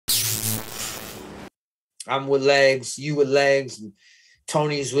I'm with Legs, you with Legs, and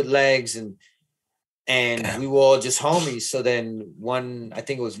Tony's with Legs, and we were all just homies. So then I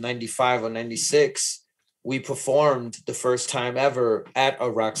think it was 95 or 96, we performed the first time ever at a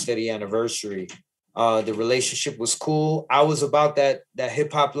Rocksteady anniversary. The relationship was cool. I was about that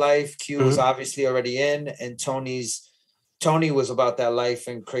hip hop life. Q was obviously already in, and Tony was about that life,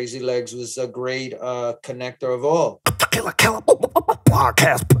 and Crazy Legs was a great connector of all. KILLA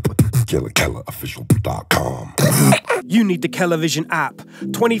podcast. KILLAofficial.com. You need the KELA app.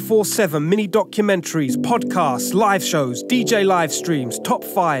 24/7 mini documentaries, podcasts, live shows, DJ live streams, top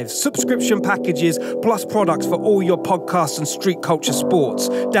 5, subscription packages, plus products for all your podcasts and street culture sports.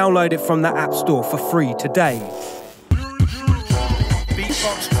 Download it from the App Store for free today.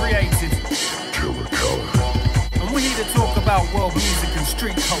 Beatbox created. And we're here to talk about world music and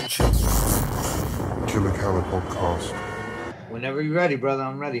street culture. KILLA podcast. Whenever you're ready, brother,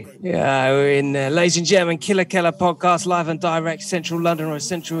 I'm ready. Yeah, we're in there. Ladies and gentlemen, KILLA podcast, live and direct, Central London, or as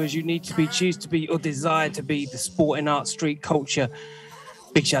central as you need to be, choose to be, or desire to be, the sport and art, street culture.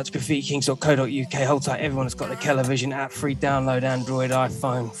 Big shout to graffitikings.co.uk. Hold tight, everyone has got the KELA app, free download, Android,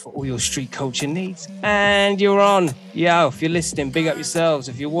 iPhone, for all your street culture needs. And you're on. Yo, if you're listening, big up yourselves.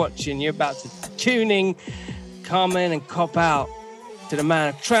 If you're watching, you're about to tuning, come in and cop out to the man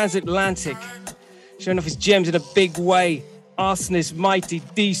of transatlantic, showing off his gems in a big way. Arsonist, mighty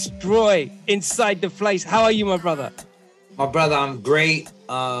Dstroy, inside the place. How are you, my brother? My brother, I'm great.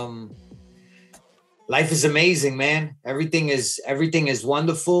 Life is amazing, man. Everything is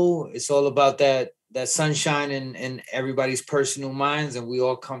wonderful. It's all about that sunshine in everybody's personal minds, and we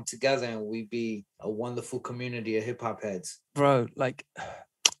all come together and we be a wonderful community of hip hop heads. Bro, like,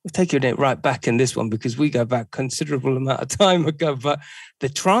 we're taking it right back in this one because we go back considerable amount of time ago, but the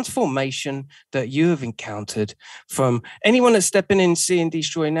transformation that you have encountered from anyone that's stepping in, seeing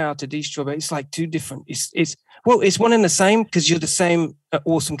Dstroy now to Dstroy, but it's like two different, it's one and the same because you're the same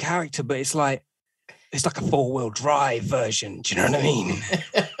awesome character, but it's like a 4-wheel drive version. Do you know what I mean?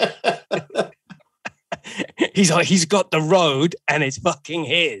 He's got the road and it's fucking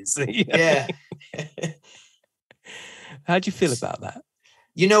his. You know? Yeah. How'd you feel about that?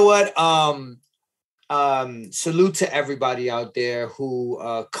 You know what? Salute to everybody out there who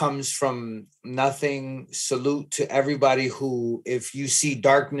comes from nothing. Salute to everybody who, if you see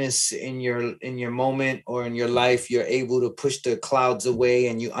darkness in your moment or in your life, you're able to push the clouds away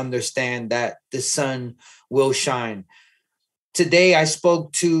and you understand that the sun will shine. Today, I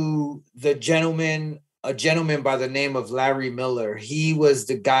spoke to a gentleman by the name of Larry Miller. He was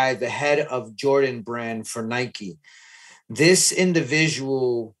the head of Jordan brand for Nike. This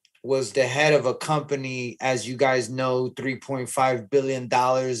individual was the head of a company, as you guys know, $3.5 billion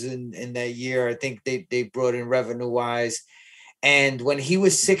in that year. I think they brought in revenue-wise. And when he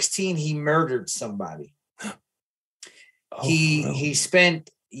was 16, he murdered somebody. He spent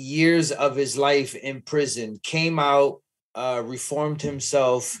years of his life in prison, came out, reformed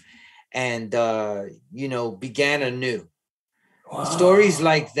himself, and began anew. Wow. Stories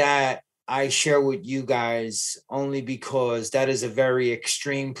like that I share with you guys only because that is a very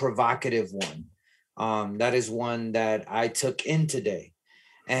extreme, provocative one. That is one that I took in today.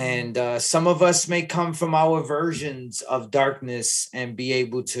 And some of us may come from our versions of darkness and be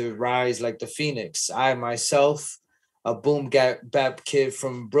able to rise like the Phoenix. I myself, a boom bap kid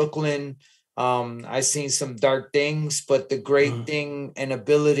from Brooklyn, I seen some dark things, but the great thing and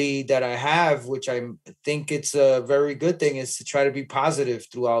ability that I have, which I think it's a very good thing, is to try to be positive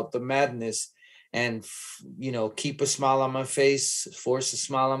throughout the madness and, keep a smile on my face, force a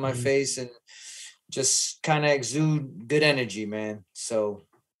smile on my face, and just kind of exude good energy, man. So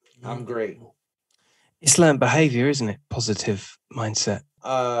I'm great. It's learned behavior, isn't it? Positive mindset.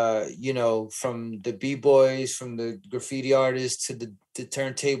 From the B-boys, from the graffiti artists to the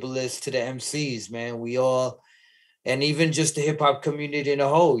turntablists to the MCs, man, we all, and even just the hip hop community in a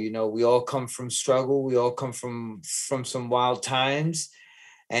whole, we all come from struggle. We all come from some wild times.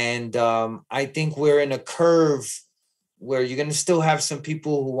 And I think we're in a curve where you're going to still have some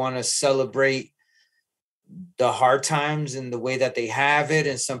people who want to celebrate the hard times and the way that they have it.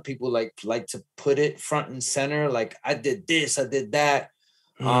 And some people like to put it front and center. Like, I did this, I did that.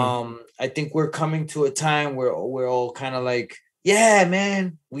 I think we're coming to a time where we're all kind of like, yeah,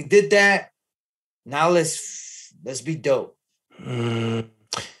 man, we did that. Now let's be dope. You've,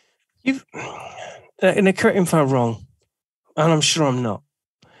 and correct me if I'm wrong, and I'm sure I'm not,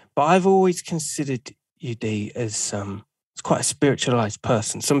 but I've always considered you, D, as quite a spiritualized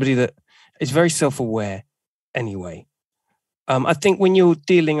person, somebody that is very self-aware anyway. I think when you're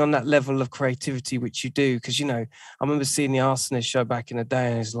dealing on that level of creativity, which you do, because, you know, I remember seeing the Arsonist show back in the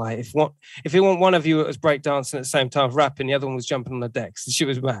day, and it's like, if you want one of you that was breakdancing at the same time rapping, the other one was jumping on the decks, the shit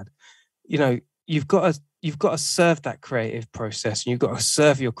was mad. You know, you've got to serve that creative process, and you've got to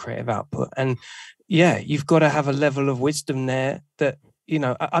serve your creative output. And yeah, you've got to have a level of wisdom there that, you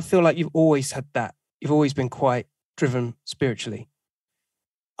know, I feel like you've always had that. You've always been quite driven spiritually.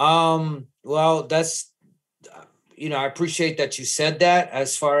 Well, that's, you know, I appreciate that you said that.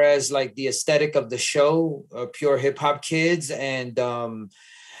 As far as like the aesthetic of the show, Pure Hip Hop Kids, and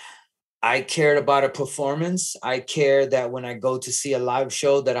I cared about a performance. I care that when I go to see a live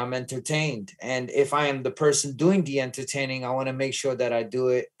show that I'm entertained. And if I am the person doing the entertaining, I want to make sure that I do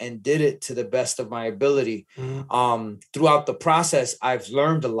it and did it to the best of my ability. Throughout the process, I've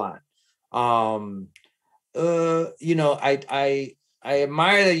learned a lot. You know, I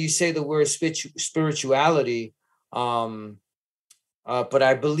admire that you say the word spirituality, but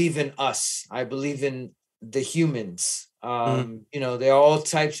I believe in us. I believe in the humans. You know, they're all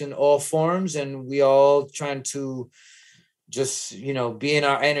types and all forms, and we all trying to just, you know, be in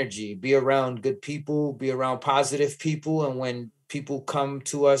our energy, be around good people, be around positive people. And when people come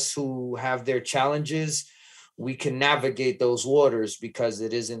to us who have their challenges, we can navigate those waters, because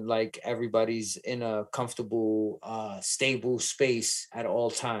it isn't like everybody's in a comfortable, stable space at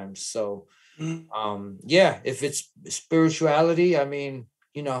all times. So, yeah, if it's spirituality, I mean,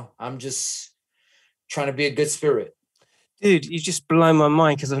 you know, I'm just trying to be a good spirit. Dude, you just blow my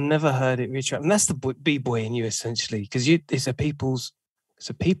mind, because I've never heard it retract. And that's the b-boy in you, essentially, because it's a people's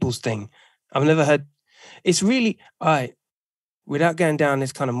thing. I've never heard. It's really, without going down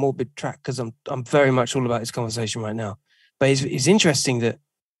this kind of morbid track, because I'm very much all about this conversation right now. But it's interesting that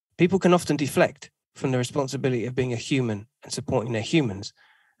people can often deflect from the responsibility of being a human and supporting their humans,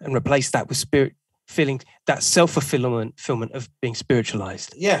 and replace that with spirit, feeling that self-fulfillment of being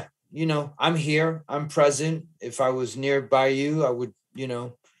spiritualized. Yeah. You know, I'm here, I'm present. If I was nearby you, I would, you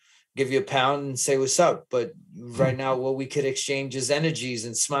know, give you a pound and say what's up. But right now, what we could exchange is energies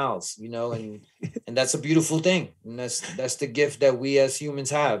and smiles, you know, and that's a beautiful thing. And that's the gift that we as humans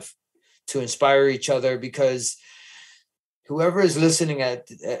have, to inspire each other. Because whoever is listening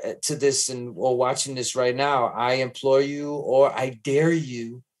to this or watching this right now, I implore you, or I dare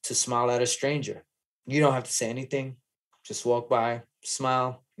you, to smile at a stranger. You don't have to say anything. Just walk by,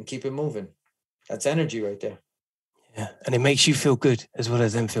 smile, and keep it moving. That's energy right there. Yeah. And it makes you feel good as well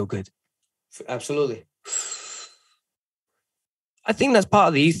as them feel good. Absolutely. I think that's part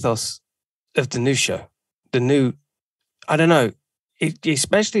of the ethos of the new show. I don't know,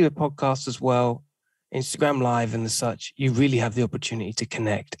 especially with podcasts as well, Instagram Live and the such, you really have the opportunity to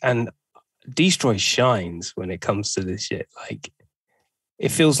connect. And Dstroy shines when it comes to this shit. Like, it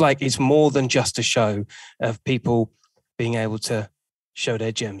feels like it's more than just a show of people being able to show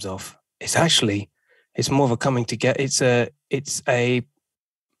their gems off. It's more of a coming together. It's a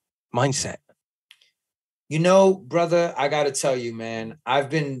mindset. You know, brother, I got to tell you, man,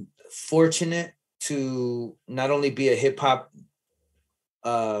 I've been fortunate to not only be a hip hop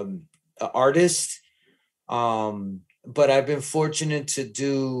artist, but I've been fortunate to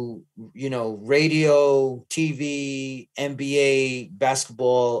do, you know, radio, TV, NBA,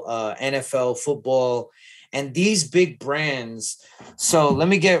 basketball, NFL, football, and these big brands. So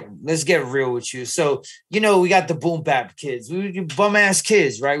let's get real with you. So, you know, we got the boom bap kids, we bum ass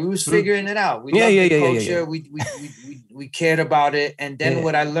kids, right? We was figuring it out. We loved the culture. We cared about it. And then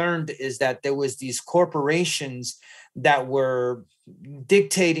what I learned is that there was these corporations that were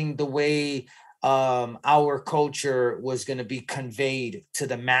dictating the way our culture was going to be conveyed to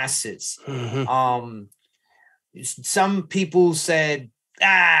the masses. Some people said,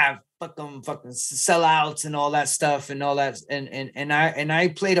 fuck them, fucking sellouts and all that stuff and all that. And I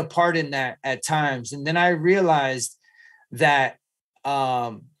played a part in that at times. And then I realized that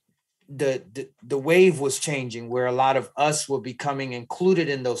the wave was changing, where a lot of us were becoming included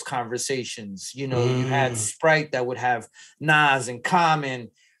in those conversations. You know, you had Sprite that would have Nas and Common,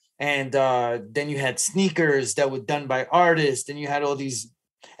 and then you had sneakers that were done by artists, and you had all these.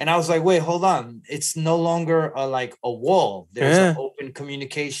 And I was like, wait, hold on. It's no longer like a wall. There's an open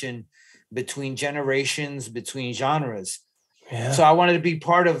communication between generations, between genres. Yeah. So I wanted to be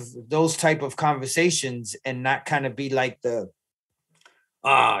part of those type of conversations and not kind of be like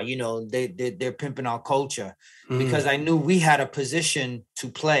you know, they're pimping our culture, because I knew we had a position to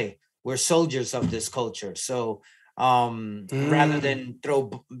play. We're soldiers of this culture. So rather than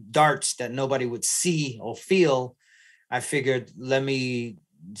throw darts that nobody would see or feel, I figured, let me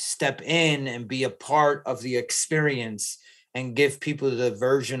step in and be a part of the experience and give people the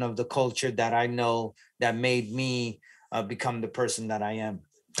version of the culture that I know that made me become the person that I am.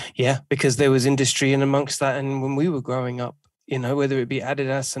 Yeah, because there was industry in amongst that. And when we were growing up, you know, whether it be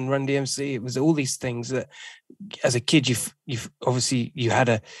Adidas and Run DMC, it was all these things that as a kid, you've obviously you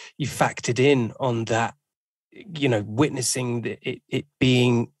factored in on that, you know, witnessing it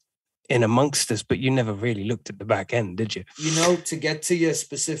being in amongst us, but you never really looked at the back end, did you? You know, to get to your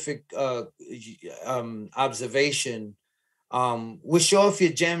specific observation, with Showoff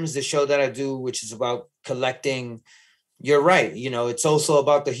Your Gems, the show that I do, which is about collecting, you're right. You know, it's also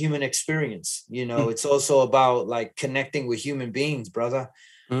about the human experience. You know, it's also about like connecting with human beings, brother.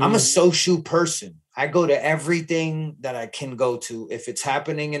 I'm a social person. I go to everything that I can go to. If it's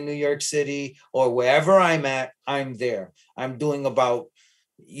happening in New York City or wherever I'm at, I'm there. I'm doing about,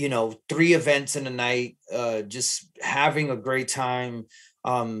 you know, 3 events in a night, just having a great time,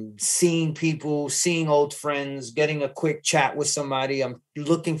 seeing people, seeing old friends, getting a quick chat with somebody. I'm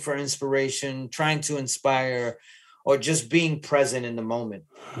looking for inspiration, trying to inspire, or just being present in the moment.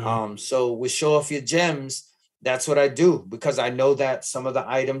 So with Showoff Your Gems, that's what I do, because I know that some of the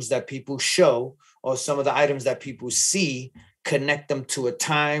items that people show or some of the items that people see connect them to a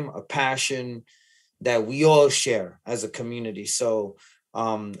time, a passion that we all share as a community. So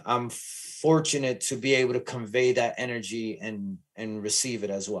I'm fortunate to be able to convey that energy and receive it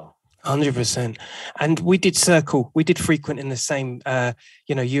as well. 100%. And we did frequent in the same,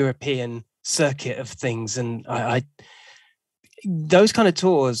 you know, European circuit of things. And I those kind of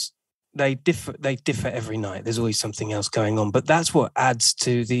tours, they differ every night. There's always something else going on, but that's what adds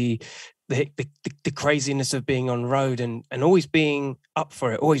to the craziness of being on road and always being up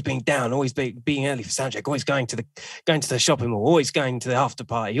for it, always being down, always being early for soundcheck, always going to the shopping mall, always going to the after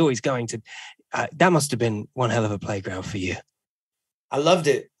party, always going to, that must have been one hell of a playground for you. I loved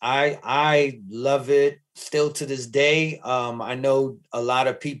it. I love it still to this day. I know a lot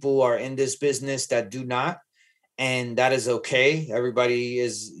of people are in this business that do not, and that is okay. Everybody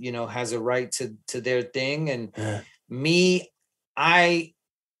is, you know, has a right to their thing. And me, I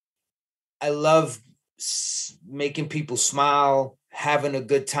love making people smile, having a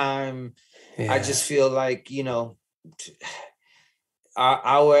good time. Yeah. I just feel like, you know,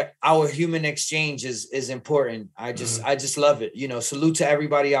 our human exchange is important. I just love it. You know, salute to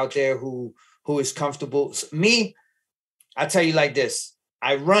everybody out there who is comfortable. Me, I tell you like this: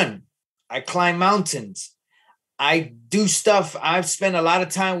 I run, I climb mountains, I do stuff. I've spent a lot of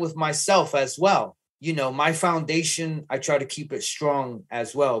time with myself as well. You know, my foundation, I try to keep it strong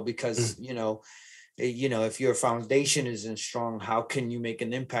as well, because you know, if your foundation isn't strong, how can you make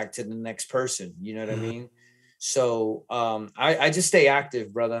an impact to the next person? You know what I mean? So I just stay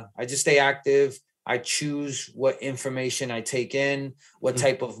active, brother. I just stay active. I choose what information I take in, what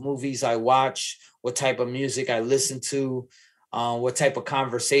type of movies I watch, what type of music I listen to, what type of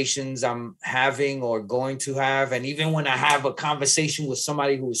conversations I'm having or going to have. And even when I have a conversation with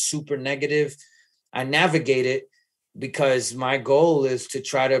somebody who is super negative, I navigate it, because my goal is to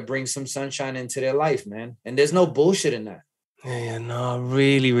try to bring some sunshine into their life, man. And there's no bullshit in that. Yeah, no, I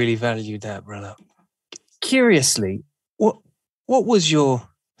really, really value that, brother. Curiously, what was your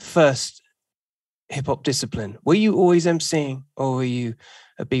first hip hop discipline? Were you always MCing, or were you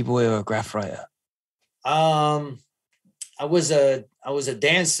a b-boy or a graph writer? I was a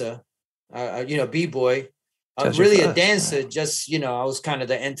dancer, you know, b-boy. Really a dancer. Just, you know, I was kind of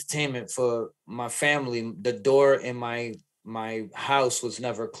the entertainment for my family. The door in my house was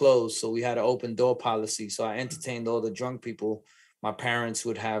never closed, so we had an open door policy. So I entertained all the drunk people my parents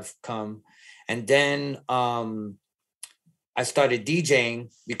would have come. And then I started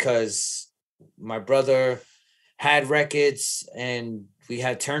DJing because my brother had records and we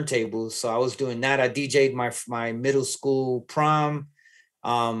had turntables. So I was doing that. I DJ'd my middle school prom.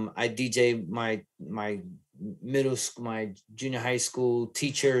 I DJ'd my middle school, my junior high school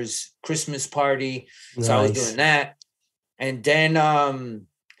teacher's Christmas party. Nice. So I was doing that. And then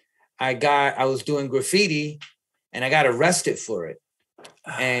I was doing graffiti and I got arrested for it.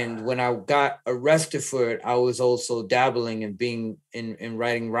 And when I got arrested for it, I was also dabbling and being in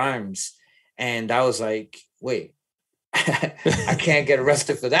writing rhymes. And I was like, wait, I can't get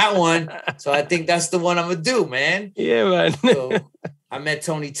arrested for that one. So I think that's the one I'm gonna do, man. Yeah, man. So I met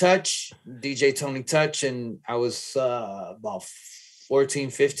Tony Touch, DJ Tony Touch, and I was about 14,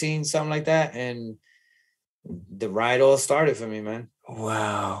 15, something like that. And the ride all started for me, man.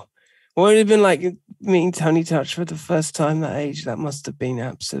 Wow. What would it have been like meeting Tony Touch for the first time that age? That must have been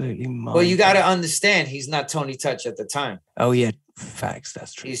absolutely mind. Well, you got to understand, he's not Tony Touch at the time. Oh, yeah. Facts.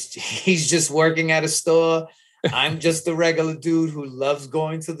 That's true. He's just working at a store. I'm just a regular dude who loves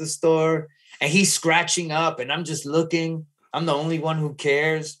going to the store. And he's scratching up and I'm just looking. I'm the only one who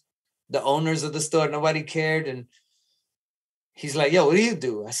cares. The owners of the store, nobody cared. And He's like, yo, what do you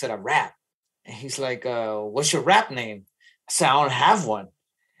do? I said, I rap. And he's like, what's your rap name? I said, I don't have one.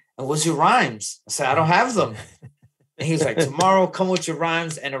 And what's your rhymes? I said, I don't have them. And he was like, tomorrow, come with your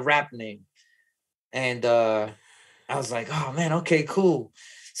rhymes and a rap name. And I was like, oh man, okay, cool.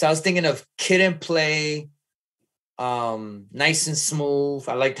 So I was thinking of Kid and Play, Nice and Smooth.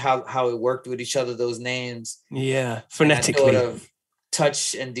 I liked how it worked with each other, those names. Yeah, phonetically. And I thought of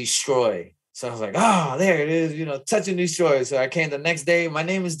Touch and Destroy. So I was like, oh, there it is, you know, Touch and Destroy. So I came the next day. My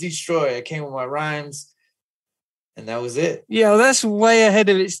name is Dstroy. I came with my rhymes, and that was it. Yeah, well, that's way ahead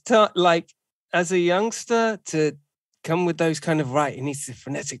of its time. Like, as a youngster, to come with those kind of right, it needs to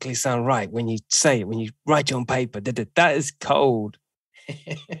phonetically sound right when you say it, when you write it on paper. That is cold.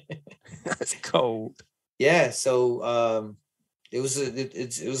 That's cold. Yeah, so it was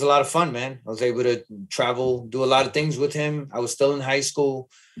a lot of fun, man. I was able to travel, do a lot of things with him. I was still in high school,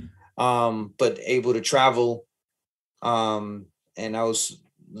 but able to travel. And I was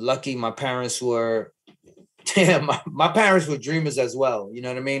lucky. My parents were, my parents were dreamers as well. You know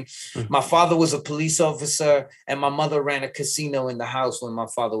what I mean? Mm-hmm. My father was a police officer, and my mother ran a casino in the house when my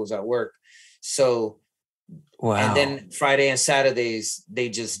father was at work. So, wow. And then Friday and Saturdays, they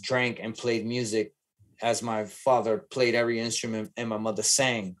just drank and played music, as my father played every instrument and my mother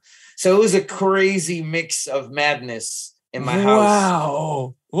sang. So it was a crazy mix of madness in my house.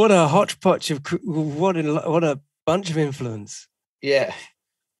 Wow. What a hodgepodge of, what a bunch of influence. Yeah.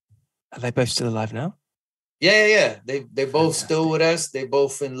 Are they both still alive now? Yeah. They both still with us. They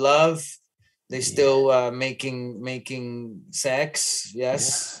both in love. They still making sex.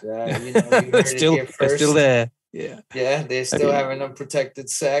 Yes. Yeah. You know, you heard still, it here first. They're still there. Yeah. Yeah, they're still having unprotected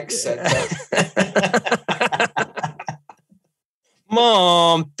sex. Yeah.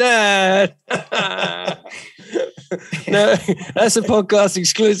 Mom, Dad. No, that's a podcast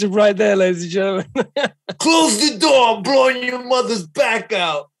exclusive right there, ladies and gentlemen. Close the door, I'm blowing your mother's back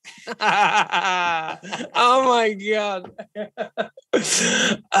out. Oh my God.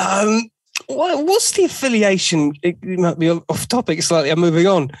 What's the affiliation? It might be off topic slightly. I'm moving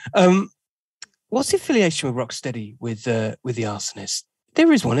on. What's the affiliation with Rocksteady with the Arsonist?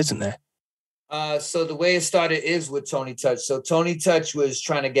 There is one, isn't there? So the way it started is with Tony Touch. So Tony Touch was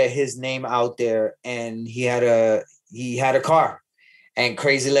trying to get his name out there, and he had a car, and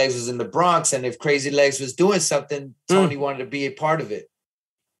Crazy Legs was in the Bronx. And if Crazy Legs was doing something, Tony wanted to be a part of it.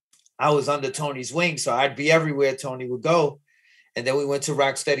 I was under Tony's wing, so I'd be everywhere Tony would go. And then we went to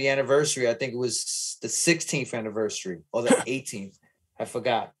Rocksteady anniversary. I think it was the 16th anniversary or the 18th. I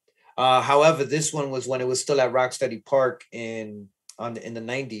forgot. However, this one was when it was still at Rocksteady Park in the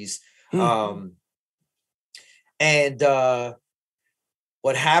 90s. And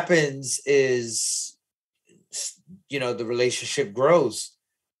what happens is, you know, the relationship grows.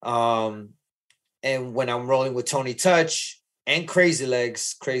 And when I'm rolling with Tony Touch and Crazy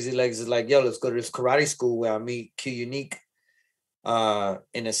Legs is like, yo, let's go to this karate school where I meet Q Unique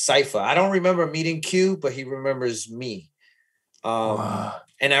in a cypher. I don't remember meeting Q, but he remembers me. Wow.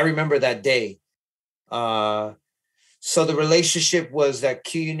 And I remember that day. So the relationship was that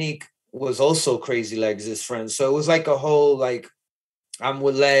Q Unique was also Crazy Legs' friend. So it was like a whole, like, I'm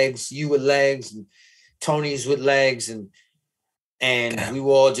with Legs, you with Legs, and Tony's with Legs, and we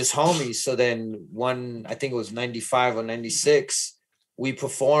were all just homies. So then I think it was 95 or 96, we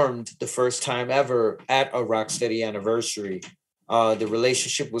performed the first time ever at a Rocksteady anniversary. The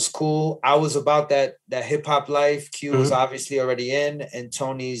relationship was cool. I was about that hip hop life. Q was obviously already in, and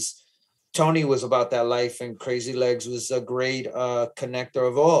Tony was about that life, and Crazy Legs was a great connector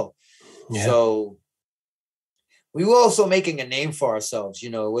of all. Yeah. So we were also making a name for ourselves. You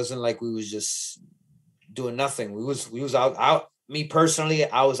know, it wasn't like we was just doing nothing. We was out. Me personally,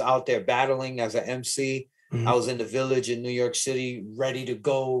 I was out there battling as an MC. I was in the Village in New York City, ready to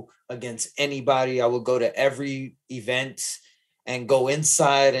go against anybody. I would go to every event and go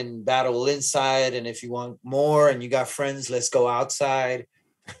inside and battle inside. And if you want more and you got friends, let's go outside.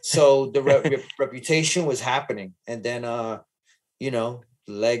 So the reputation was happening. And then, you know,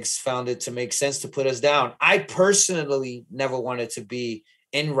 Legs found it to make sense to put us down. I personally never wanted to be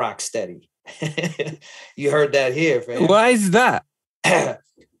in Rocksteady. You heard that here, fam. Why is that?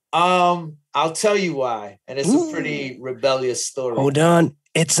 I'll tell you why. And it's a pretty rebellious story. Hold on.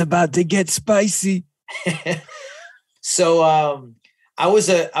 It's about to get spicy. So I was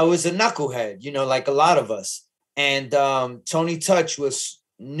a knucklehead, you know, like a lot of us. And Tony Touch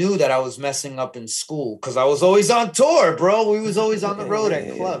knew that I was messing up in school because I was always on tour, bro. We was always on the road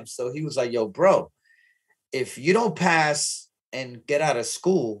at clubs. So he was like, yo, bro, if you don't pass and get out of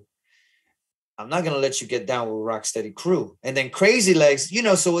school, I'm not going to let you get down with Rocksteady crew. And then Crazy Legs, you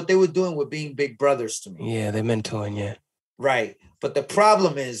know, so what they were doing were being big brothers to me. Yeah, they're mentoring, yeah. Right. But the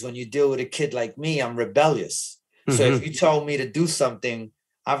problem is when you deal with a kid like me, I'm rebellious. So if you told me to do something,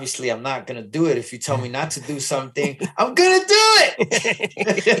 obviously I'm not going to do it. If you tell me not to do something, I'm going to do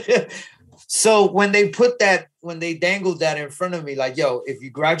it. So when they dangled that in front of me, like, yo, if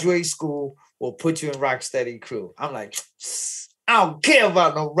you graduate school, we'll put you in Rocksteady crew. I'm like, I don't care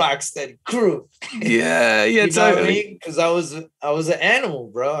about no Rocksteady crew. Yeah, you know totally. what I mean? Because I was an animal,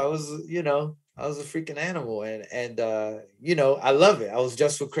 bro. I was a freaking animal, and I love it. I was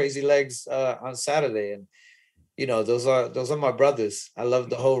just with Crazy Legs on Saturday, and those are my brothers. I love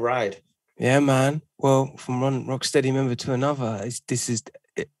the whole ride. Yeah, man. Well, from one Rocksteady member to another,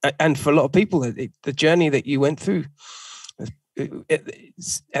 and for a lot of people, the journey that you went through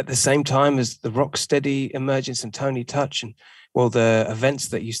at the same time as the Rocksteady emergence and Tony Touch, and the events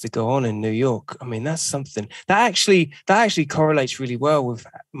that used to go on in New York. I mean, that's something that actually correlates really well with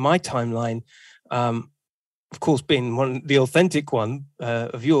my timeline. Of course, being the authentic one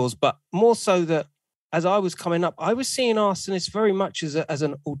of yours, but more so that as I was coming up, I was seeing Arsonists very much as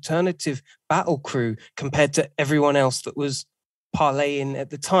an alternative battle crew compared to everyone else that was parlaying at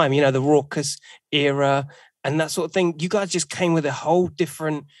the time. The raucous era and that sort of thing. You guys just came with a whole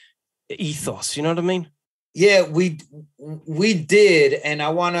different ethos. You know what I mean? Yeah, we did, and I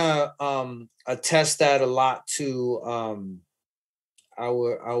want to attest that a lot to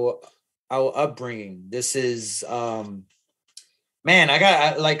our upbringing. This is man,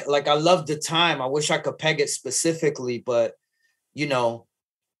 I love the time. I wish I could peg it specifically, but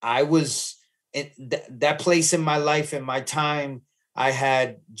I was in that place in my life, in my time. I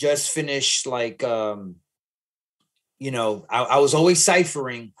had just finished I was always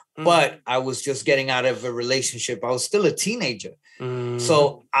ciphering, but I was just getting out of a relationship. I was still a teenager.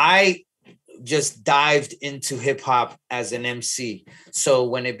 So I just dived into hip hop as an MC. So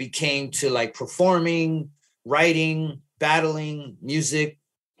when it became to performing, writing, battling, music,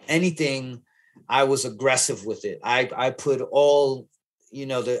 anything, I was aggressive with it. I put all,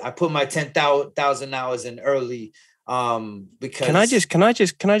 I put my 10,000 hours in early because can I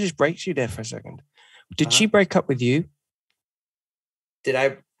just break you there for a second? Did she break up with you? Did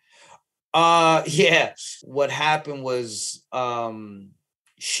I? Yeah. What happened was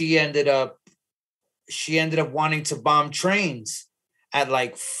she ended up wanting to bomb trains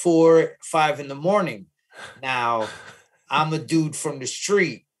at 4, 5 in the morning. Now I'm a dude from the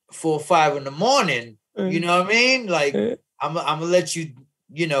street, 4 or 5 in the morning. You know what I mean? I'm gonna let you,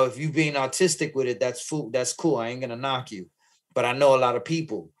 if you being artistic with it, that's cool. I ain't gonna knock you. But I know a lot of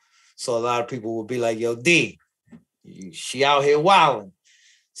people. So a lot of people will be like, yo, D, she out here wilding.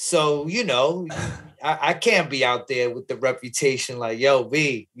 So, I can't be out there with the reputation like, yo,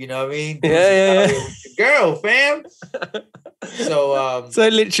 B, you know what I mean? Yeah. With your girl, fam. So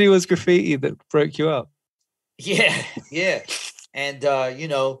it literally was graffiti that broke you up. Yeah. And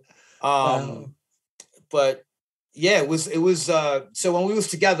Wow. But yeah, it was so when we was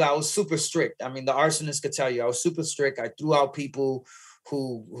together, I was super strict. I mean, the Arsonists could tell you I was super strict. I threw out people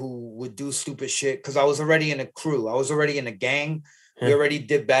who would do stupid shit because I was already in a crew. I was already in a gang. Yeah. We already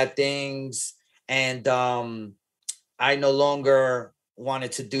did bad things. And I no longer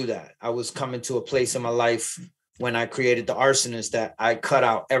wanted to do that. I was coming to a place in my life when I created the Arsonist that I cut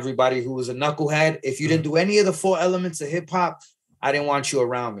out everybody who was a knucklehead. If you didn't do any of the 4 elements of hip hop, I didn't want you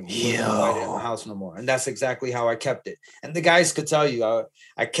around me. You wasn't invited in my house no more. And that's exactly how I kept it. And the guys could tell you,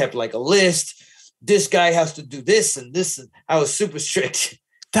 I kept a list. This guy has to do this and this. And I was super strict.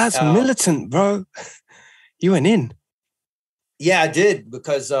 That's militant, bro. You went in. Yeah, I did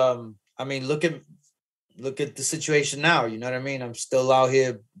because I mean, look at the situation now. You know what I mean? I'm still out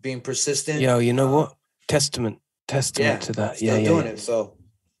here being persistent. Yo, you know what? Testament to that. Still doing it. So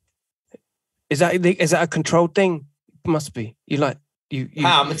is that a controlled thing? It must be. I'm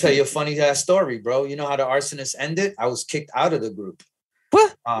gonna tell you a funny ass story, bro. You know how the Arsonist ended? I was kicked out of the group.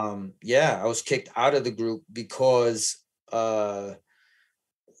 What? Yeah, I was kicked out of the group because so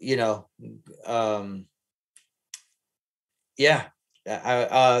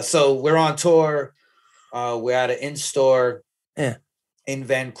we're on tour. We're at an in-store in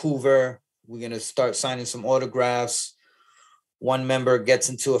Vancouver. We're going to start signing some autographs. One member gets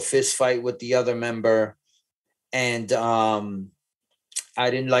into a fist fight with the other member. And I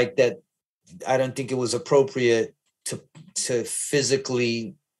didn't like that. I don't think it was appropriate to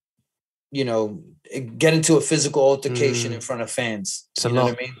physically, get into a physical altercation in front of fans. It's a lot. Know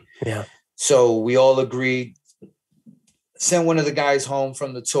what I mean? Yeah. So we all agreed, send one of the guys home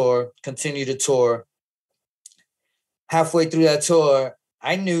from the tour, continue the tour. Halfway through that tour,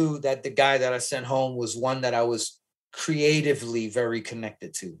 I knew that the guy that I sent home was one that I was creatively very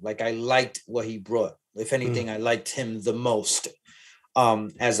connected to. Like I liked what he brought. If anything, I liked him the most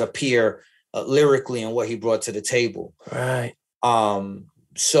as a peer lyrically and what he brought to the table. Right.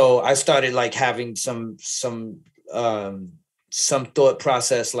 So I started like having some thought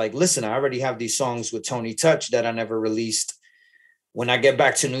process, like, listen, I already have these songs with Tony Touch that I never released. When I get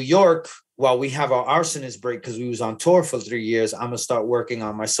back to New York, while we have our Arsonist break, because we was on tour for 3 years, I'm gonna start working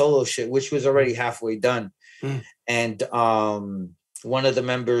on my solo shit, which was already halfway done. And one of the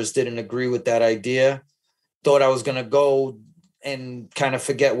members didn't agree with that idea, thought I was gonna go and kind of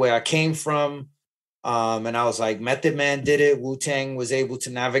forget where I came from. And I was like, Method Man did it. Wu-Tang was able to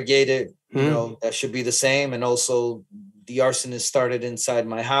navigate it. You know, that should be the same. And also the Arsonist started inside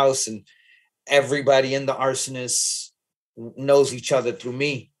my house, and everybody in the Arsonists knows each other through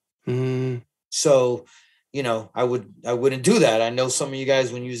me. So, you know, I wouldn't do that. I know some of you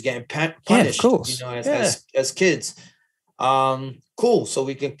guys when you was getting punished, of course. you know, as kids. Cool. So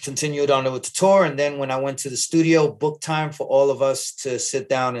we can continue it on with the tour. And then when I went to the studio, book time for all of us to sit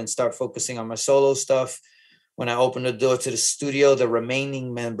down and start focusing on my solo stuff. When I opened the door to the studio, the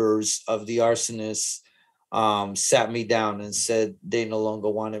remaining members of the Arsonists sat me down and said they no longer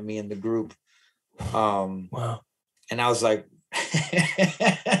wanted me in the group. Wow. And I was like,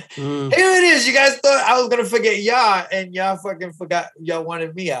 here it is. You guys thought I was gonna forget y'all, and y'all fucking forgot y'all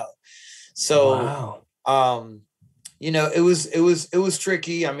wanted me out. So you know, it was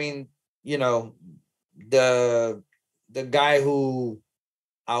tricky. I mean, you know, the guy who,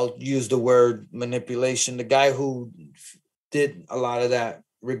 I'll use the word manipulation, the guy who did a lot of that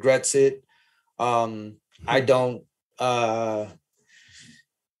regrets it. I don't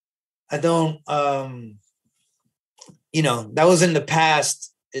you know, that was in the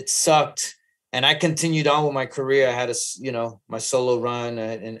past. It sucked. And I continued on with my career. I had you know, my solo run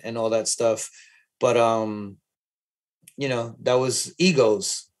and all that stuff. But, you know, that was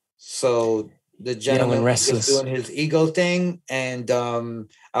egos. So the gentleman was just doing his ego thing. And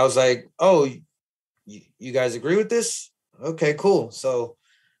I was like, oh, you guys agree with this? Okay, cool. So,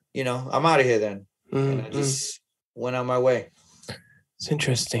 you know, I'm out of here then. And I just went on my way. It's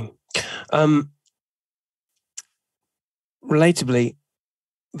interesting. Relatably,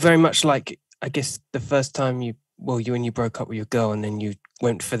 very much like, I guess, the first time you when you broke up with your girl and then you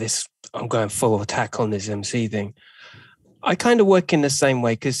went for this, I'm going full attack on this MC thing. I kind of work in the same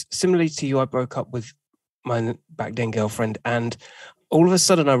way, because similarly to you, I broke up with my back then girlfriend, and all of a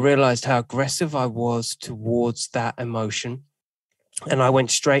sudden I realized how aggressive I was towards that emotion. And I went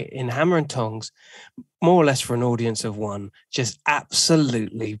straight in hammer and tongs, more or less for an audience of one, just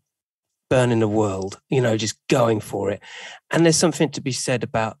absolutely burning the world, you know, just going for it. And there's something to be said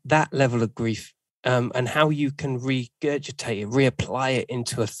about that level of grief, and how you can regurgitate it, reapply it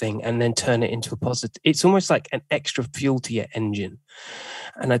into a thing, and then turn it into a positive. It's almost like an extra fuel to your engine.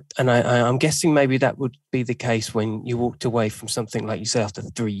 And I'm guessing maybe that would be the case when you walked away from something like you said, after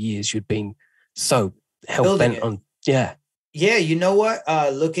 3 years, you'd been so hell-bent on. Yeah, you know what?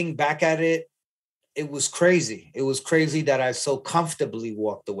 Looking back at it, it was crazy. It was crazy that I so comfortably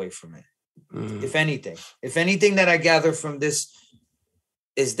walked away from it. If anything that I gather from this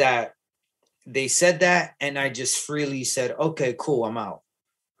is that they said that, and I just freely said, okay, cool, I'm out.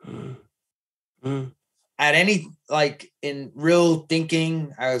 At any, like, in real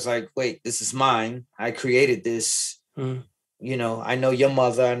thinking, I was like, wait, this is mine. I created this. You know, I know your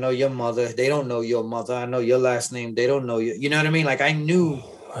mother. I know your mother. They don't know your mother. I know your last name. They don't know you. You know what I mean? Like, I knew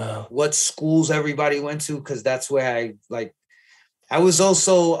what schools everybody went to, because that's where I was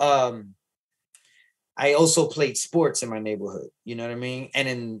also, I also played sports in my neighborhood, you know what I mean? And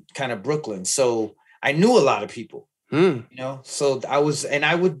in kind of Brooklyn. So I knew a lot of people, you know? So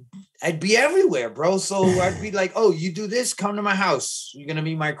I'd be everywhere, bro. So I'd be like, oh, you do this, come to my house. You're going to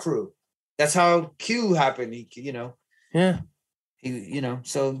be my crew. That's how Q happened, you know? Yeah. You know,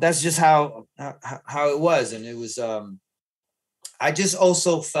 so that's just how it was. And it was, I just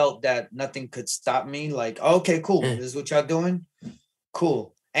also felt that nothing could stop me. Like, okay, cool. This is what y'all doing.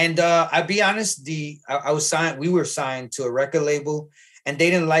 Cool. And I'll be honest, I was signed, we were signed to a record label, and they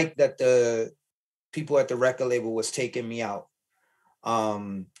didn't like that the people at the record label was taking me out.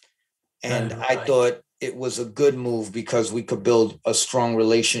 I thought it was a good move, because we could build a strong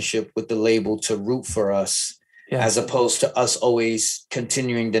relationship with the label to root for us, as opposed to us always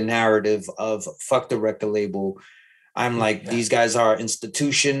continuing the narrative of fuck the record label. I'm like, these guys are an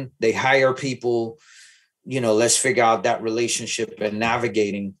institution. They hire people. You know, let's figure out that relationship and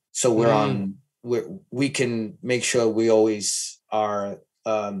navigating. So we can make sure we always are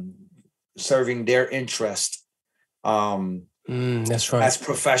serving their interest. That's right. As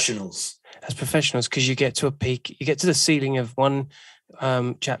professionals. as professionals, because you get to a peak, you get to the ceiling of one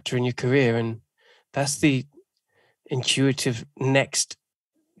chapter in your career, and that's the intuitive next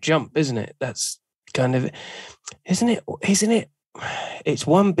jump, isn't it? That's kind of, isn't it? It's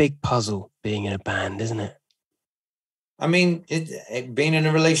one big puzzle being in a band, isn't it? I mean, being in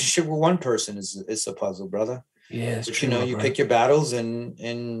a relationship with one person is a puzzle, brother. Yeah, it's but true. You pick your battles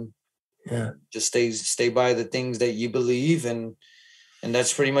and just stay by the things that you believe, and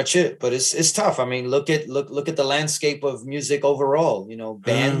that's pretty much it. But it's tough. I mean, look at the landscape of music overall.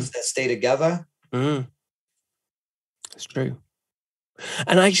 Bands that stay together. It's true.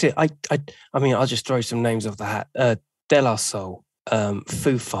 And actually, I mean, I'll just throw some names off the hat. De La Soul,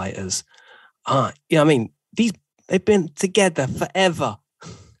 Foo Fighters. I mean, they've been together forever,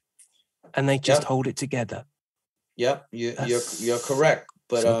 and they just hold it together. Yep, you're correct.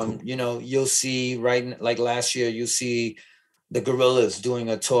 But so cool. You'll see like last year, you see the Gorillaz doing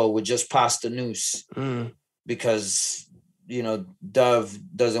a tour with just Pasta Noose because Dove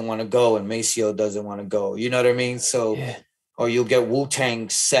doesn't want to go and Maceo doesn't want to go. You know what I mean? So. Yeah. Or you'll get Wu-Tang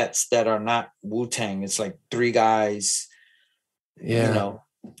sets that are not Wu-Tang. It's like 3 guys. Yeah.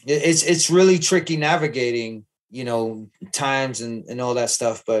 It's really tricky navigating, times and all that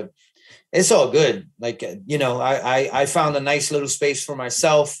stuff, but it's all good. Like, I found a nice little space for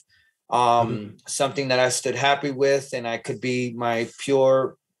myself, something that I stood happy with, and I could be my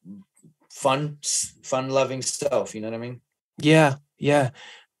pure fun-loving self. You know what I mean? Yeah. Yeah.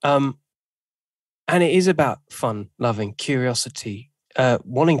 And it is about fun, loving, curiosity,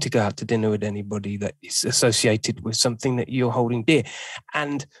 wanting to go out to dinner with anybody that is associated with something that you're holding dear.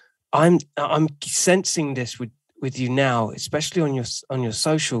 And I'm sensing this with you now, especially on your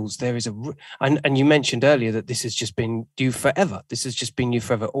socials. There is and you mentioned earlier that this has just been you forever. This has just been you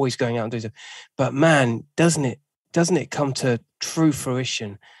forever, always going out and doing stuff. But man, doesn't it come to true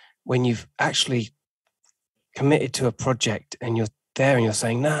fruition when you've actually committed to a project and you're there and you're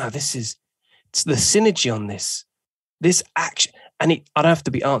saying, nah, it's the synergy on this action, and I don't have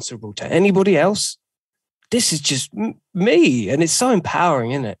to be answerable to anybody else. This is just me, and it's so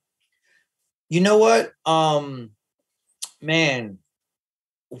empowering, isn't it? You know what, man?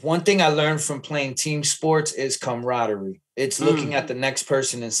 One thing I learned from playing team sports is camaraderie. It's looking at the next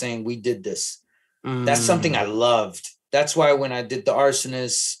person and saying, "We did this." That's something I loved. That's why when I did the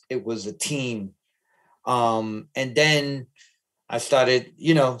Arsonists, it was a team, and then I started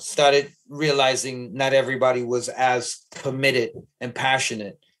realizing not everybody was as committed and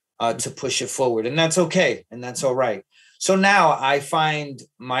passionate to push it forward. And that's okay. And that's all right. So now I find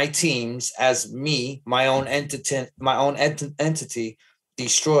my teams as me, my own entity,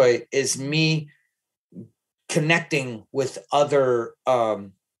 Dstroy, is me connecting with other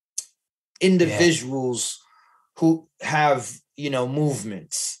individuals who have,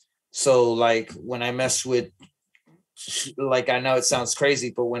 movements. So like when I mess with, like, I know it sounds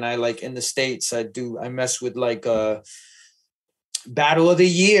crazy, but when I in the States, I mess with Battle of the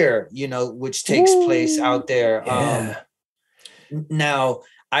Year, which takes place out there. Yeah. Now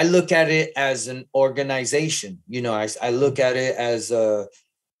I look at it as an organization. I look at it as a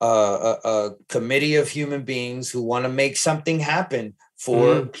committee of human beings who want to make something happen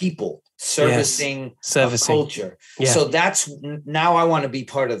for people, servicing culture. Yeah. So now I want to be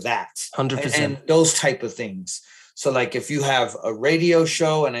part of that. 100%. And those type of things. So like if you have a radio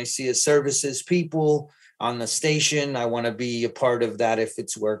show and I see it services people on the station, I want to be a part of that if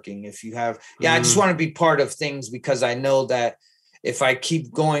it's working. If you have, I just want to be part of things because I know that if I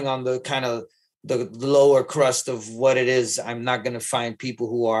keep going on the kind of the lower crust of what it is, I'm not going to find people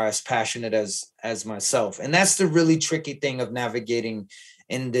who are as passionate as myself. And that's the really tricky thing of navigating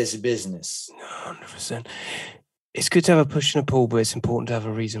in this business. 100%. It's good to have a push and a pull, but it's important to have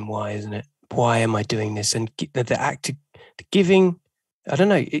a reason why, isn't it? Why am I doing this? And the act of giving, I don't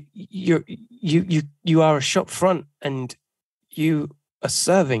know, you are a shop front and you are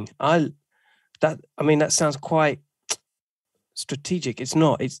serving. That sounds quite strategic. It's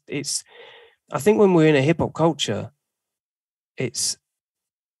not. It's. I think when we're in a hip hop culture, it's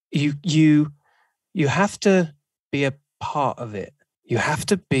you have to be a part of it. You have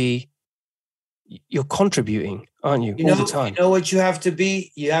to be. You're contributing, aren't you? All the time. You know what you have to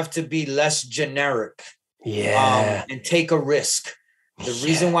be? You have to be less generic. Yeah. And take a risk. The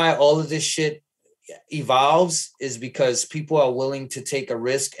reason why all of this shit evolves is because people are willing to take a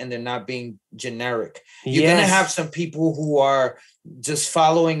risk and they're not being generic. You're going to have some people who are just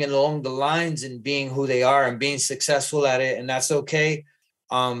following along the lines and being who they are and being successful at it. And that's okay.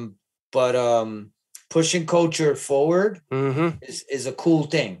 But pushing culture forward is a cool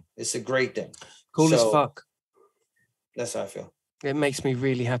thing. It's a great thing. Cool as fuck. That's how I feel. It makes me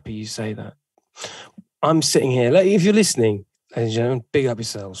really happy you say that. I'm sitting here. Like, if you're listening, ladies and gentlemen, big up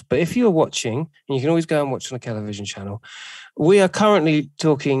yourselves. But if you're watching, and you can always go and watch on the television channel, we are currently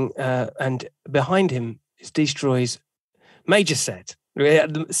talking, and behind him is Dstroy's major set.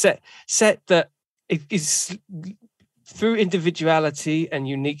 Set that is through individuality and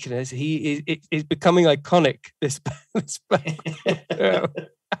uniqueness. He is becoming iconic. This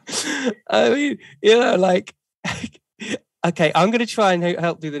I mean, like. Okay, I'm going to try and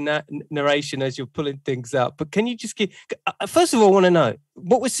help do the narration as you're pulling things up. But can you just give... First of all, I want to know,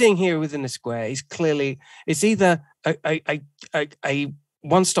 what we're seeing here within the square is clearly... It's either a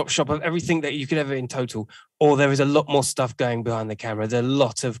one-stop shop of everything that you could ever in total, or there is a lot more stuff going behind the camera. There are a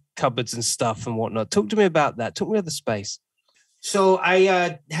lot of cupboards and stuff and whatnot. Talk to me about that. Talk to me about the space. So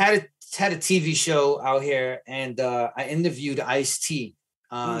I had a TV show out here, and I interviewed Ice-T,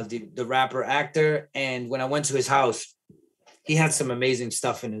 the rapper actor. And when I went to his house, he had some amazing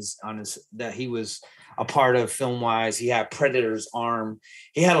stuff on his that he was a part of film wise. He had Predator's arm.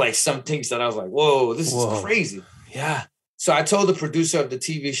 He had like some things that I was like, whoa, this is crazy. Yeah. So I told the producer of the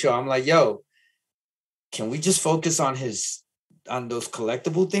TV show, I'm like, yo, can we just focus on those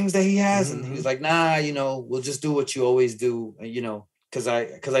collectible things that he has? And he was like, nah, we'll just do what you always do, because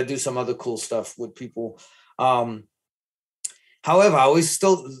I do some other cool stuff with people. However, I always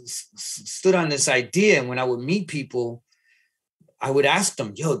still stood on this idea. And when I would meet people, I would ask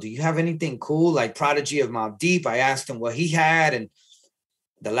them, yo, do you have anything cool? Like Prodigy of Mobb Deep. I asked him what he had. And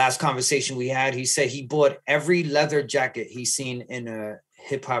the last conversation we had, he said he bought every leather jacket he's seen in a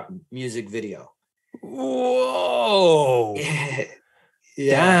hip hop music video. Whoa. Yeah.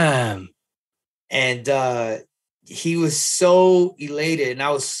 Damn. And he was so elated. And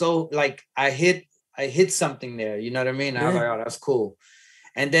I was so like, I hit something there. You know what I mean? I was like, oh, that's cool.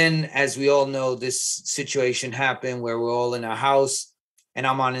 And then, as we all know, this situation happened where we're all in a house, and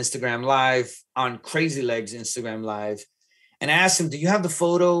I'm on Instagram Live, on Crazy Legs Instagram Live. And I asked him, do you have the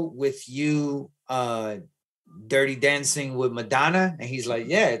photo with you dirty dancing with Madonna? And he's like,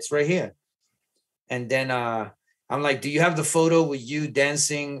 yeah, it's right here. And then I'm like, do you have the photo with you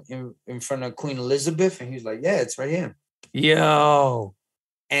dancing in front of Queen Elizabeth? And he's like, yeah, it's right here. Yo.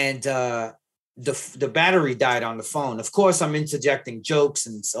 And the battery died on the phone. Of course, I'm interjecting jokes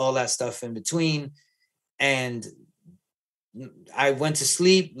and all that stuff in between. And I went to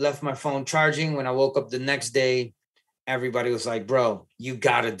sleep, left my phone charging. When I woke up the next day, everybody was like, bro, you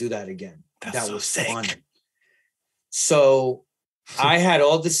got to do that again. That was sick. Fun. So I had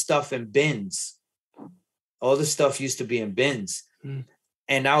all this stuff in bins. All this stuff used to be in bins.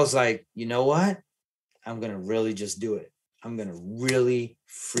 And I was like, you know what? I'm going to really just do it. I'm going to really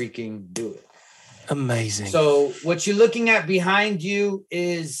freaking do it. Amazing. So what you're looking at behind you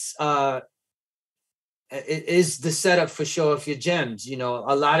is the setup for Showoff Your Gems. A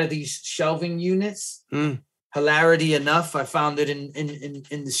lot of these shelving units, hilarity enough, I found it in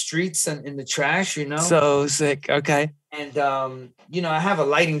the streets and in the trash, So sick. Okay. And I have a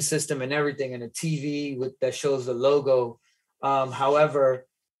lighting system and everything, and a TV that shows the logo. However,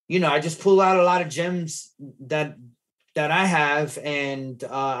 I just pull out a lot of gems that I have, and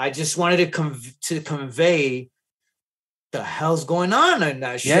I just wanted to convey the hell's going on in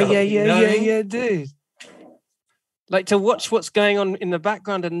that show. Yeah, dude. Like, to watch what's going on in the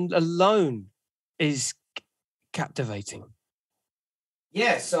background and alone is captivating.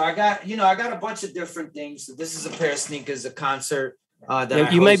 Yeah, so I got a bunch of different things. So this is a pair of sneakers, a concert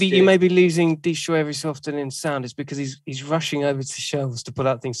that you may be losing Dstroy every so often in sound. It's because he's rushing over to shelves to pull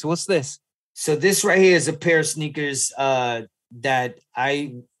out things. So what's this? So this right here is a pair of sneakers that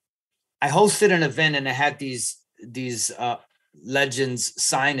I hosted an event, and I had these legends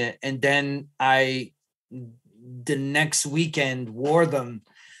sign it, and then the next weekend wore them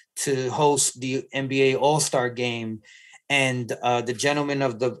to host the NBA All-Star game, and the gentleman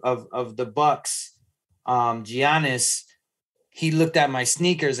of the Bucks, Giannis, he looked at my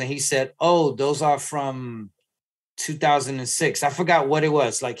sneakers and he said, "Oh, those are from 2006. I forgot what it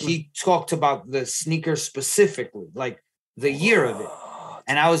was. Like, he talked about the sneaker specifically, like the year of it.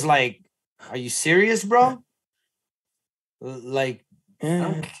 And I was like, are you serious, bro? Like,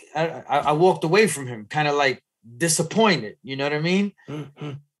 I walked away from him kind of like disappointed. You know what I mean?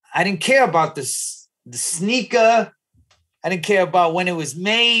 Mm-hmm. I didn't care about the sneaker. I didn't care about when it was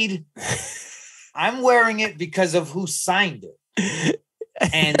made. I'm wearing it because of who signed it.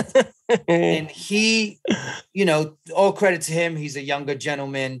 And he, all credit to him. He's a younger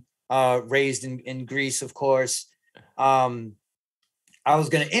gentleman, raised in Greece, of course. I was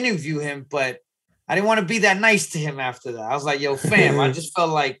going to interview him, but I didn't want to be that nice to him after that. I was like, yo, fam, I just felt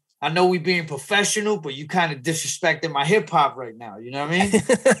like, I know we being professional, but you kind of disrespected my hip hop right now. You know what I mean?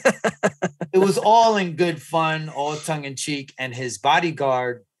 It was all in good fun, all tongue in cheek, and his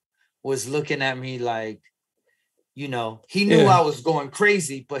bodyguard was looking at me like, you know, he knew I was going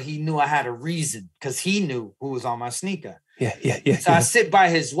crazy, but he knew I had a reason because he knew who was on my sneaker. Yeah. So I sit by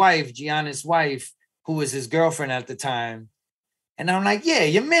his wife, Gianna's wife, who was his girlfriend at the time. And I'm like, yeah,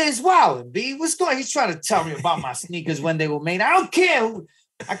 your man's wilding, B. What's going on? He's trying to tell me about my sneakers when they were made. I don't care.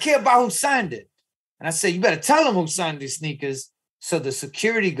 I care about who signed it. And I said, you better tell him who signed these sneakers. So the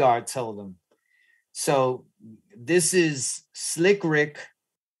security guard told him. So this is Slick Rick,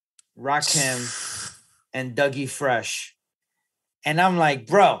 Rakim, and Dougie Fresh. And I'm like,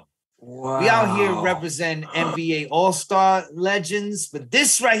 bro, we out here representing NBA All-Star legends, but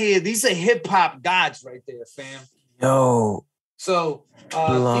this right here, these are hip-hop gods right there, fam. Yo. So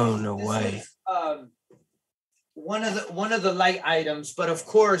blown away. One of the light items, but of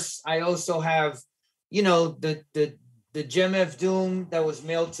course, I also have, you know, the Gem F Doom that was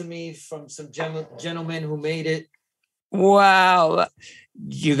mailed to me from some gentleman who made it. Wow.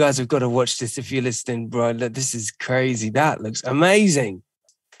 You guys have got to watch this if you're listening, bro. This is crazy. That looks amazing.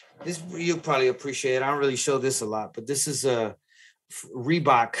 This you'll probably appreciate it. I don't really show this a lot, but this is a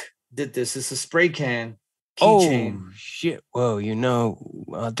Reebok did this. It's a spray can keychain. Oh shit. Well, you know,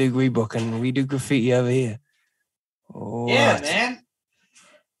 I do Reebok and we do graffiti over here. Yeah, man.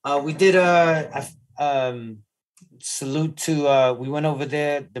 We did a salute to we went over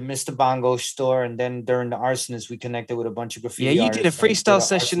there, the Mr. Bongo store, and then during the Arsonist, we connected with a bunch of graffiti. Yeah, you did a freestyle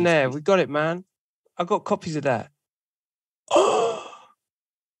session there. We got it, man. I got copies of that.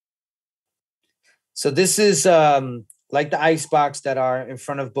 So this is like the icebox that are in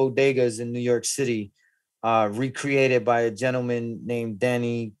front of bodegas in New York City, recreated by a gentleman named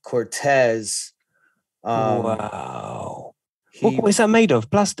Danny Cortez. Wow. What is that made of?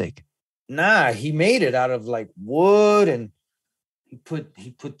 Plastic? Nah, he made it out of like wood, and he put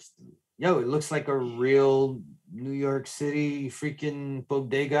yo, it looks like a real New York City freaking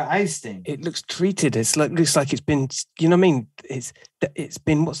bodega ice thing. It looks treated. Looks like it's been, you know what I mean? It's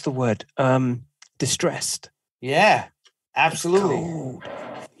been, what's the word? Distressed. Yeah, absolutely. Gold.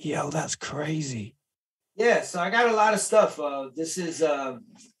 Yo, that's crazy. Yeah, so I got a lot of stuff. This is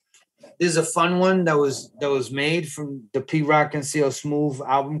a fun one that was made from the P Rock and CL Smooth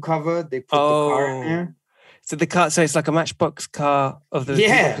album cover. They put the car in there. So the car, so it's like a Matchbox car of the P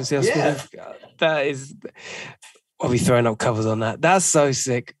Rock and CL Smooth. That is, I'll be throwing up covers on that. That's so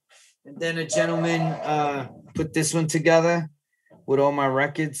sick. And then a gentleman put this one together with all my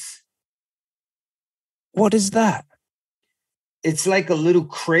records. What is that? It's like a little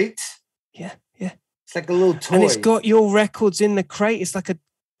crate. Yeah. It's like a little toy. And it's got your records in the crate. It's like a...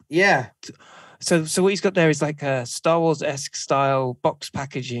 Yeah. So what he's got there is like a Star Wars-esque style box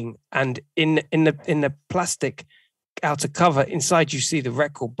packaging, and in the plastic outer cover, inside you see the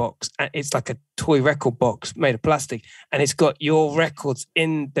record box. And it's like a toy record box made of plastic, and it's got your records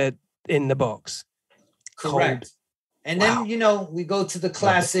in the box. Correct. Cold. And then, you know, we go to the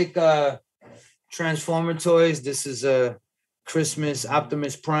classic Transformer toys. This is a Christmas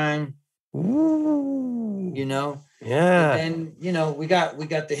Optimus Prime. Ooh. You know? Yeah. And then, you know, we got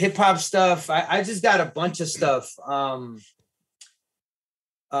the hip hop stuff. I just got a bunch of stuff.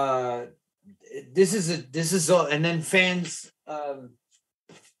 This is all, and then fans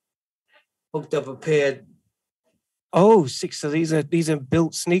hooked up a pair. Oh, sick. So these are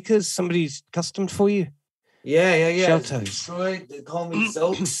built sneakers. Somebody's custom for you. Yeah. Shell toes. Dstroy, they call me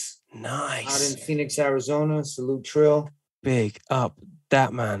Zokes. Nice. Out in Phoenix, Arizona. Salute Trill. Big up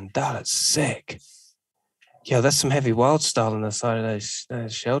that, man. That's sick. Yo, that's some heavy wild style on the side of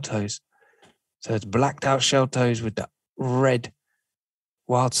those shell toes. So it's blacked out shell toes with the red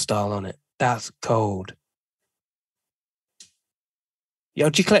wild style on it. That's cold. Yo,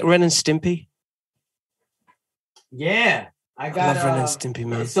 do you collect Ren and Stimpy? Yeah. I love Ren and Stimpy,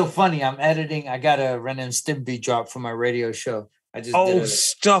 man. It's so funny. I'm editing. I got a Ren and Stimpy drop for my radio show.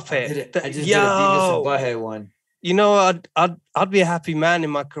 Stop it. I just did a Beavis and Butthead one. You know, I'd be a happy man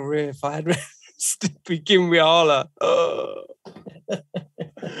in my career if I had Ren and Stimpy. Give me a holler. Oh.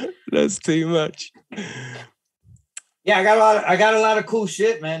 That's too much. Yeah, I got a lot of cool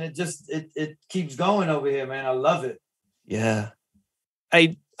shit, man. It keeps going over here, man. I love it. Yeah.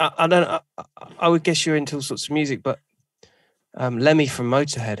 I don't know. I would guess you're into all sorts of music, but Lemmy from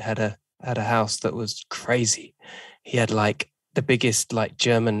Motorhead had a house that was crazy. He had like the biggest like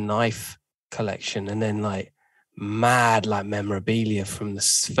German knife collection, and then like mad like memorabilia from the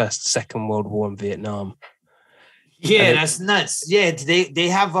First, Second World War in Vietnam. Yeah, that's nuts. Yeah, they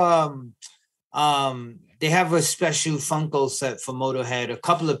have a special Funko set for Motorhead, a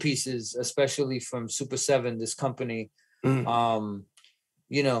couple of pieces, especially from Super 7, this company.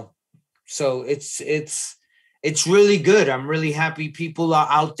 You know, So it's really good. I'm really happy people are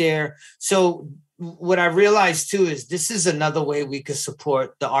out there. So what I realized too is this is another way we could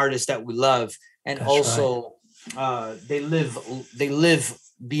support the artists that we love, and That's also they live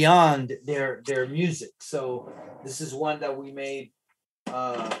beyond their music. So this is one that we made.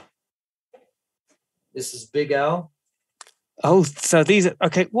 This is Big L. Oh, so these are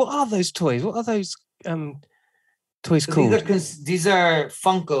okay. What are those toys? What are those toys called? These are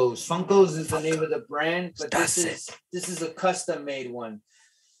Funkos. Funkos is the name of the brand, but this is a custom made one.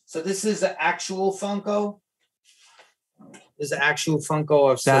 So this is an actual Funko. This is an actual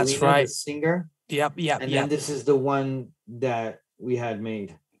Funko of Selena, the singer. Yep. And then this is the one that we had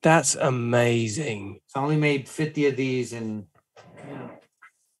made. That's amazing. So I only made 50 of these, and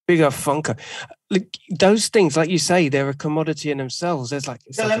bigger Funko. Look, those things, like you say, they're a commodity in themselves. There's like.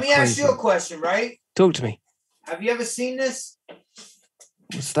 So let me ask you a question, right? Talk to me. Have you ever seen this?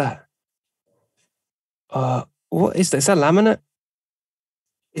 What's that? What is that? Is that laminate?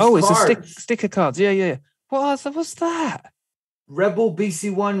 It's a sticker cards. Yeah. What's that? Rebel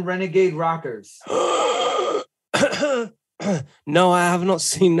BC1 Renegade Rockers. No, I have not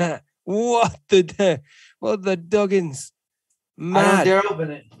seen that. What the doggins? Mad. I don't dare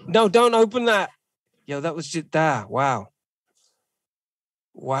open it. No, don't open that. Yo, that was just that. Wow,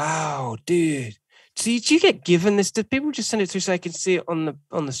 dude. So did you get given this? Did people just send it through so I can see it on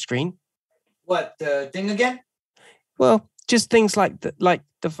the screen? What, the thing again? Well, just things like the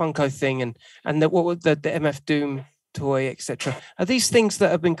Funko thing and what was the MF Doom toy, etc. Are these things that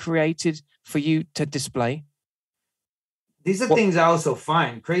have been created for you to display? These are things I also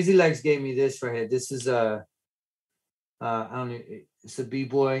find. Crazy Legs gave me this right here. This is I don't know. It's a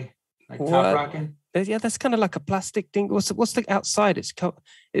B-boy, like top rocking. Yeah, that's kind of like a plastic thing. What's the outside?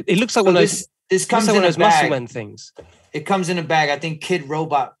 It looks like one of those. This comes in one a of those bag. Muscle Men things. It comes in a bag. I think Kid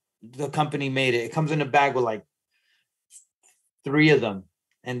Robot, the company, made it. It comes in a bag with like 3 of them,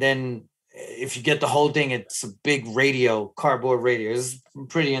 and then if you get the whole thing, it's a big cardboard radio. It's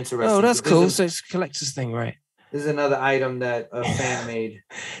pretty interesting. Oh, that's cool. So it's a collector's thing, right? This is another item that a fan made.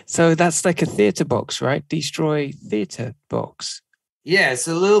 So that's like a theater box, right? Dstroy theater box. Yeah, it's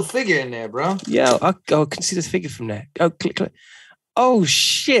a little figure in there, bro. Yeah, I can see this figure from there. Oh, click. Oh,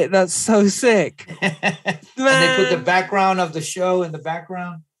 shit, that's so sick. And they put the background of the show in the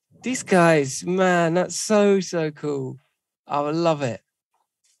background. These guys, man, that's so cool. I would love it.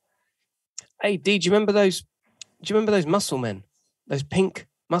 Hey, D, do you remember those Muscle Men? Those pink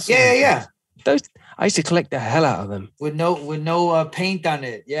Muscle Men? Yeah. Those, I used to collect the hell out of them. With no paint on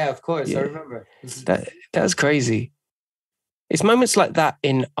it. Yeah, of course. Yeah. I remember. That was crazy. It's moments like that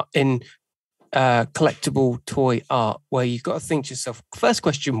in collectible toy art where you've got to think to yourself, first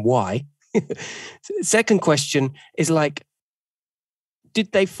question, why? Second question is like,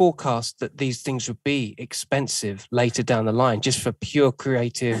 did they forecast that these things would be expensive later down the line just for pure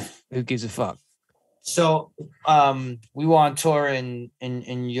creative, who gives a fuck? So we were on tour in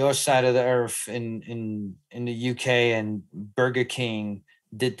your side of the earth in the UK, and Burger King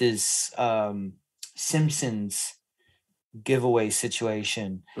did this Simpsons giveaway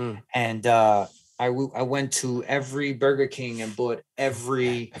situation. And I went to every Burger King and bought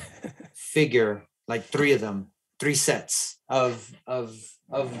every figure, like 3 of them, 3 sets of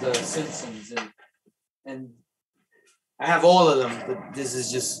the Simpsons, and I have all of them. But this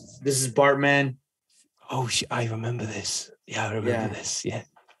is Bartman. Oh shit! I remember this. Yeah, I remember this. Yeah.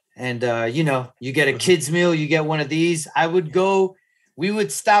 And you get a kid's meal, you get one of these. We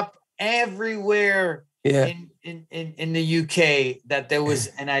would stop everywhere in the UK that there was,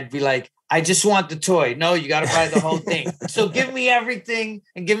 and I'd be like, I just want the toy. No, you got to buy the whole thing. So give me everything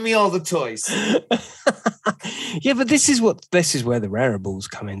and give me all the toys. Yeah, but this is where the rareables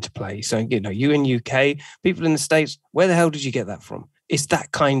come into play. So, you in UK, people in the States, where the hell did you get that from? It's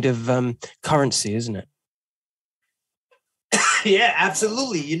that kind of currency, isn't it? Yeah,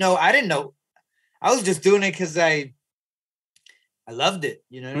 absolutely. I didn't know. I was just doing it because I loved it.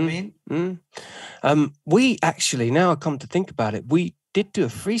 You know what I mean? We actually, now I come to think about it, we did do a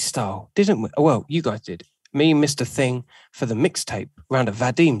freestyle, didn't we? Well, you guys did. Me and Mr. Thing for the mixtape round at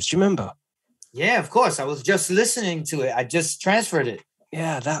Vadim's. Do you remember? Yeah, of course. I was just listening to it. I just transferred it.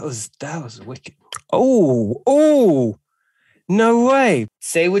 Yeah, that was wicked. Oh, no way.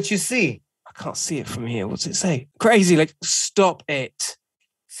 Say what you see. I can't see it from here. What's it say? Crazy, like, stop it.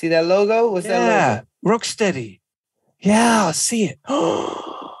 See that logo? What's that logo? Rocksteady. Yeah, I see it.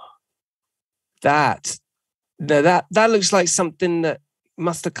 That looks like something that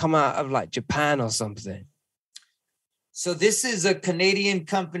must have come out of like Japan or something. So this is a Canadian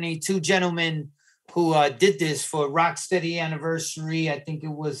company, 2 gentlemen who did this for Rocksteady anniversary. I think it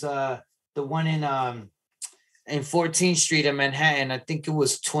was the one in 14th Street in Manhattan. I think it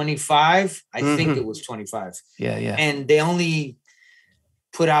was 25. I think it was 25. Yeah, yeah. And they only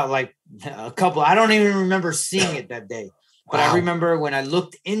put out like a couple. I don't even remember seeing it that day. But I remember when I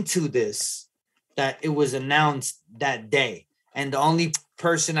looked into this, that it was announced that day. And the only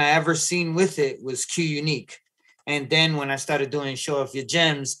person I ever seen with it was Q Unique. And then when I started doing Showoff Your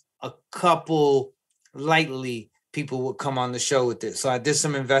Gems, a couple lightly people would come on the show with it. So I did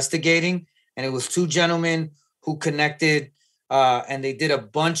some investigating, and it was two gentlemen who connected, and they did a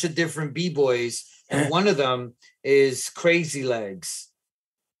bunch of different B-boys. And one of them is Crazy Legs.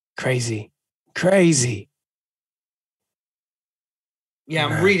 Crazy. Yeah,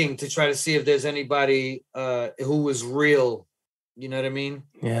 I'm reading to try to see if there's anybody who was real. You know what I mean?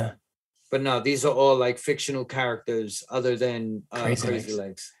 Yeah. But no, these are all like fictional characters other than Crazy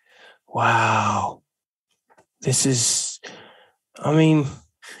Legs. Wow. This is, I mean,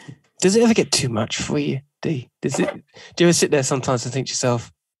 does it ever get too much for you, D? Do you ever sit there sometimes and think to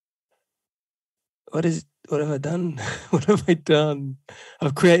yourself, what have I done? What have I done?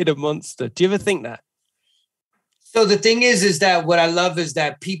 I've created a monster. Do you ever think that? So the thing is that what I love is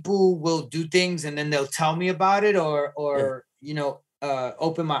that people will do things and then they'll tell me about it or you know,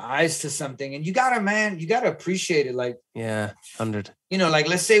 open my eyes to something. And you gotta appreciate it. Like, 100. You know, like,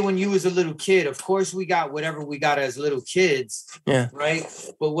 let's say when you was a little kid, of course we got whatever we got as little kids. Yeah. Right.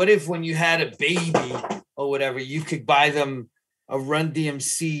 But what if when you had a baby or whatever, you could buy them a Run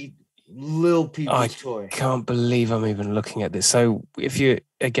DMC Lil People's toy? I can't believe I'm even looking at this. So if you,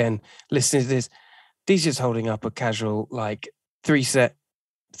 again, listening to this, D's just holding up a casual, like, 3-piece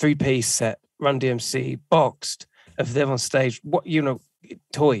set, Run DMC, boxed, of them on stage, what, you know,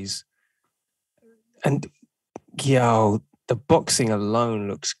 toys. And, yo, the boxing alone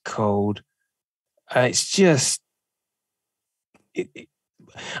looks cold. It's just,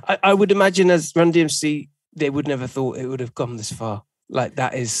 I would imagine as Run DMC, they would never thought it would have gone this far. Like,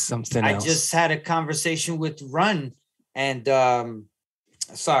 that is something else. I just had a conversation with Run and,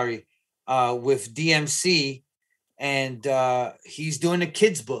 with DMC, and he's doing a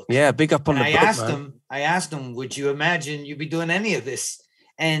kid's book. Yeah, big up on the book, I asked him, would you imagine you'd be doing any of this?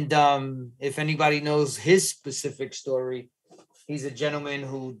 And if anybody knows his specific story, he's a gentleman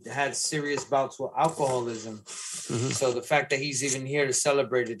who had serious bouts with alcoholism. Mm-hmm. So the fact that he's even here to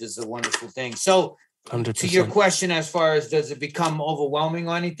celebrate it is a wonderful thing. So 100%. To your question, as far as does it become overwhelming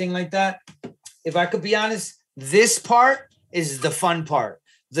or anything like that? If I could be honest, this part is the fun part.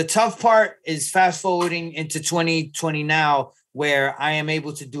 The tough part is fast forwarding into 2020 now, where I am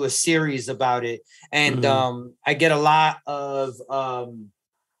able to do a series about it. And I get a lot of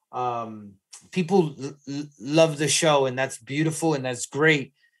people love the show, and that's beautiful and that's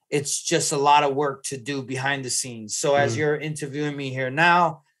great. It's just a lot of work to do behind the scenes. So as you're interviewing me here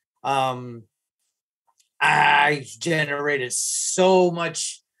now, I generated so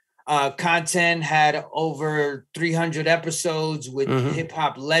much content, had over 300 episodes with hip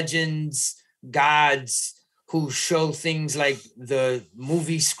hop legends, gods, who show things like the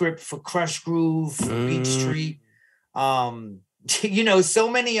movie script for Crush Groove, for Beat Street. You know, so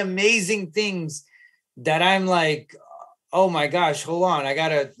many amazing things that I'm like, oh my gosh, hold on. I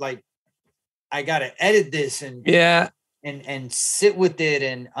gotta edit this and sit with it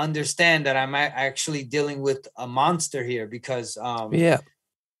and understand that I'm actually dealing with a monster here, because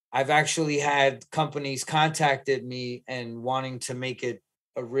I've actually had companies contacted me and wanting to make it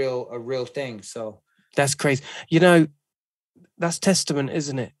a real thing. So that's crazy. You know, that's testament,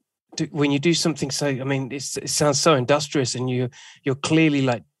 isn't it? When you do something so, I mean, it sounds so industrious, and you're clearly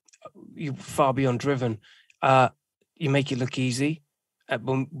like, you're far beyond driven. You make it look easy,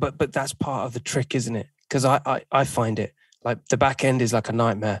 but that's part of the trick, isn't it? Because I find it like the back end is like a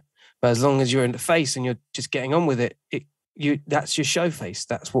nightmare, but as long as you're in the face and you're just getting on with it, that's your show face.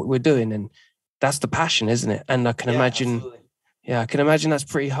 That's what we're doing, and that's the passion, isn't it? And I can imagine, absolutely. I can imagine that's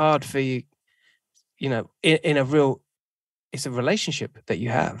pretty hard for you. You know, in a real, it's a relationship that you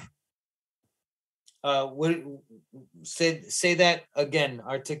have. What say that again?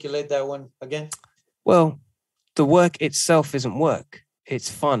 Articulate that one again. Well, the work itself isn't work; it's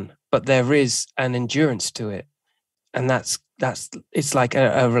fun, but there is an endurance to it, and that's it's like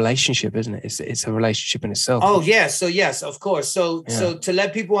a relationship, isn't it? It's a relationship in itself. Oh yeah, so yes, of course. So to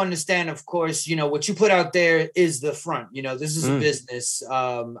let people understand, of course, you know, what you put out there is the front. You know, this is a business.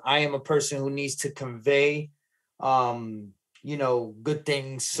 I am a person who needs to convey, you know, good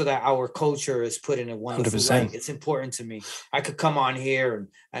things so that our culture is put in a wonderful 100%. light. It's important to me. I could come on here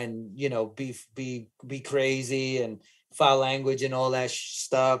and you know, be crazy and foul language and all that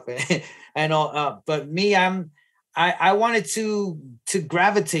stuff and all. But me, I wanted to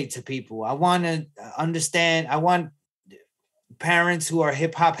gravitate to people. I want to understand. I want parents who are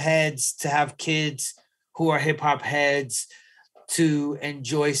hip hop heads to have kids who are hip hop heads to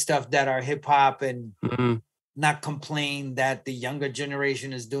enjoy stuff that are hip hop and not complain that the younger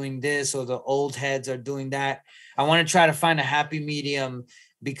generation is doing this or the old heads are doing that. I want to try to find a happy medium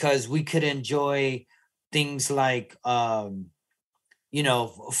because we could enjoy things like football,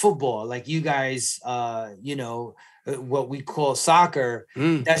 like you guys, what we call soccer.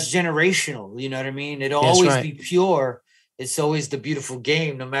 That's generational. You know what I mean? It'll always be pure. It's always the beautiful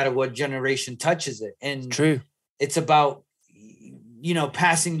game, no matter what generation touches it. And true. It's about,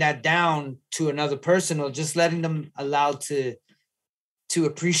 passing that down to another person or just letting them allow to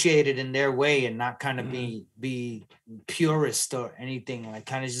appreciate it in their way and not kind of be purist or anything. Like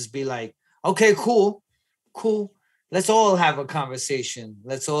kind of just be like, okay, cool. Let's all have a conversation.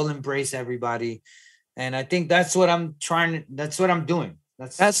 Let's all embrace everybody. And I think that's what I'm doing.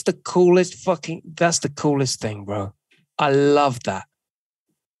 That's the coolest thing, bro. I love that.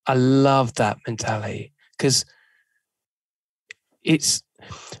 I love that mentality because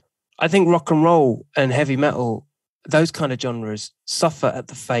I think rock and roll and heavy metal, those kind of genres suffer at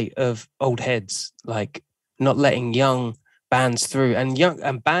the fate of old heads, like not letting young bands through,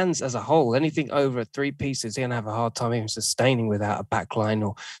 and bands as a whole, anything over 3 pieces, they're gonna have a hard time even sustaining without a backline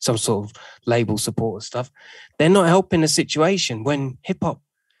or some sort of label support or stuff. They're not helping the situation when hip hop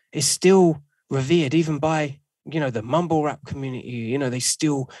is still revered, even by the mumble rap community. They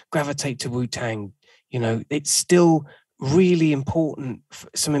still gravitate to Wu-Tang. It's still really important,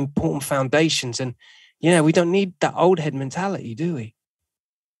 some important foundations, and we don't need that old head mentality, do we?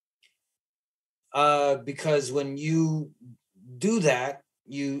 Because when you do that,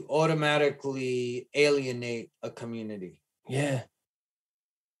 you automatically alienate a community. Yeah.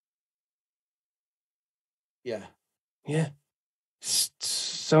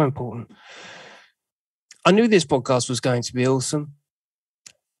 So important. I knew this podcast was going to be awesome,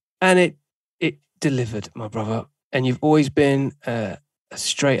 and it delivered, my brother. And you've always been a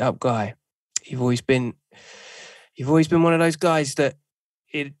straight up guy. You've always been one of those guys that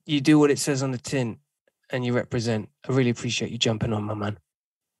you do what it says on the tin and you represent. I really appreciate you jumping on, my man.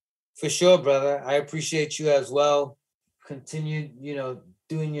 For sure, brother. I appreciate you as well. Continue,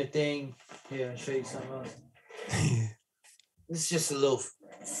 doing your thing. Here, I'll show you something else. This is just a little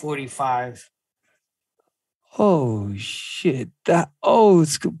 45. Oh shit!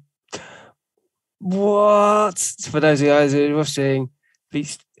 It's good. What? For those of you guys who are watching,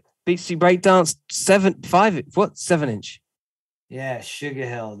 Beatsy Breakdance 7 inch. Yeah, Sugar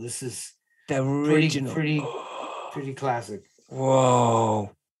Hill. This is the original, pretty classic. Whoa,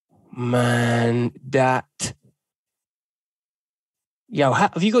 man, that. Yo,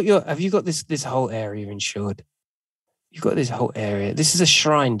 have you got this whole area insured? You've got this whole area. This is a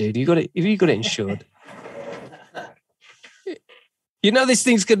shrine, dude. You got it. If you got it insured. This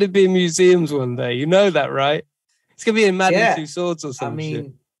thing's going to be in museums one day. You know that, right? It's going to be in Madden Two Swords or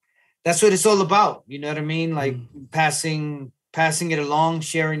something. That's what it's all about. You know what I mean? Like passing it along,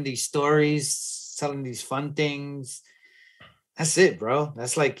 sharing these stories, telling these fun things. That's it, bro.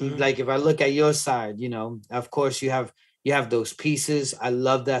 That's like if I look at your side, of course you have those pieces. I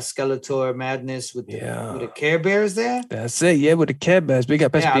love that Skeletor madness with the Care Bears there. That's it. Yeah, with the Care Bears. We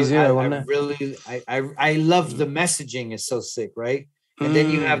got Best B Zero on that. I love the messaging. Is so sick, right? And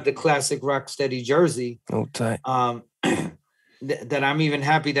then you have the classic Rocksteady jersey. Oh, tight. That I'm even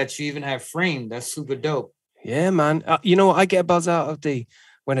happy that you even have framed. That's super dope. Yeah, man. You know what? I get a buzz out of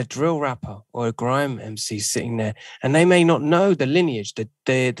when a drill rapper or a grime MC is sitting there, and they may not know the lineage, the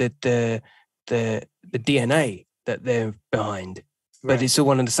DNA that they're behind, but it's all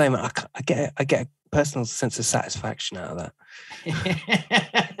one and the same. I get a personal sense of satisfaction out of that.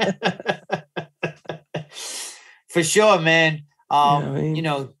 For sure, man.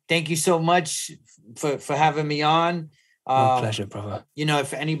 Thank you so much for having me on. My pleasure, brother.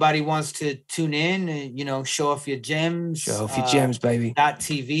 If anybody wants to tune in, Showoff Your Gems. Showoff Your Gems, baby.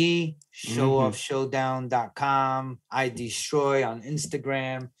 .tv, ShowOffShowdown.com, Dstroy on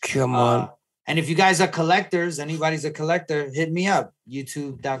Instagram. Come on. And if you guys are collectors, anybody's a collector, hit me up.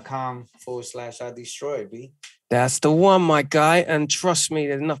 YouTube.com/Dstroy, B. That's the one, my guy. And trust me,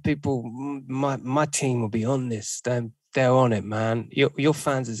 there's enough people. My team will be on this. They're on it, man. Your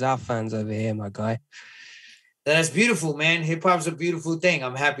fans is our fans over here, my guy. That's beautiful, man. Hip hop's a beautiful thing.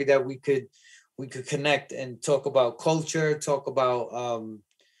 I'm happy that we could connect and talk about culture, talk about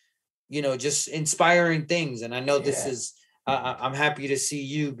just inspiring things. And I know this is I'm happy to see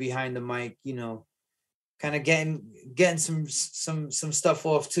you behind the mic, kind of getting some stuff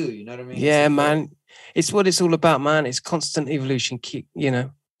off too. You know what I mean? Yeah, man. It's what it's all about, man. It's constant evolution. You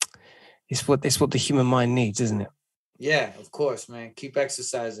know, it's what the human mind needs, isn't it? Yeah, of course, man. Keep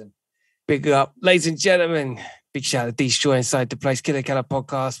exercising. Big up, ladies and gentlemen. Big shout out to Dstroy inside the place. KILLA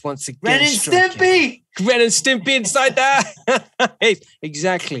podcast once again. Ren and Stimpy. Ren and Stimpy inside that.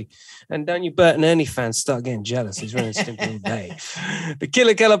 Exactly. And don't you Bert and Ernie fans start getting jealous. It's Ren and Stimpy all day. The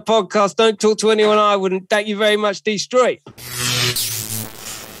KILLA podcast. Don't talk to anyone I wouldn't. Thank you very much, Dstroy.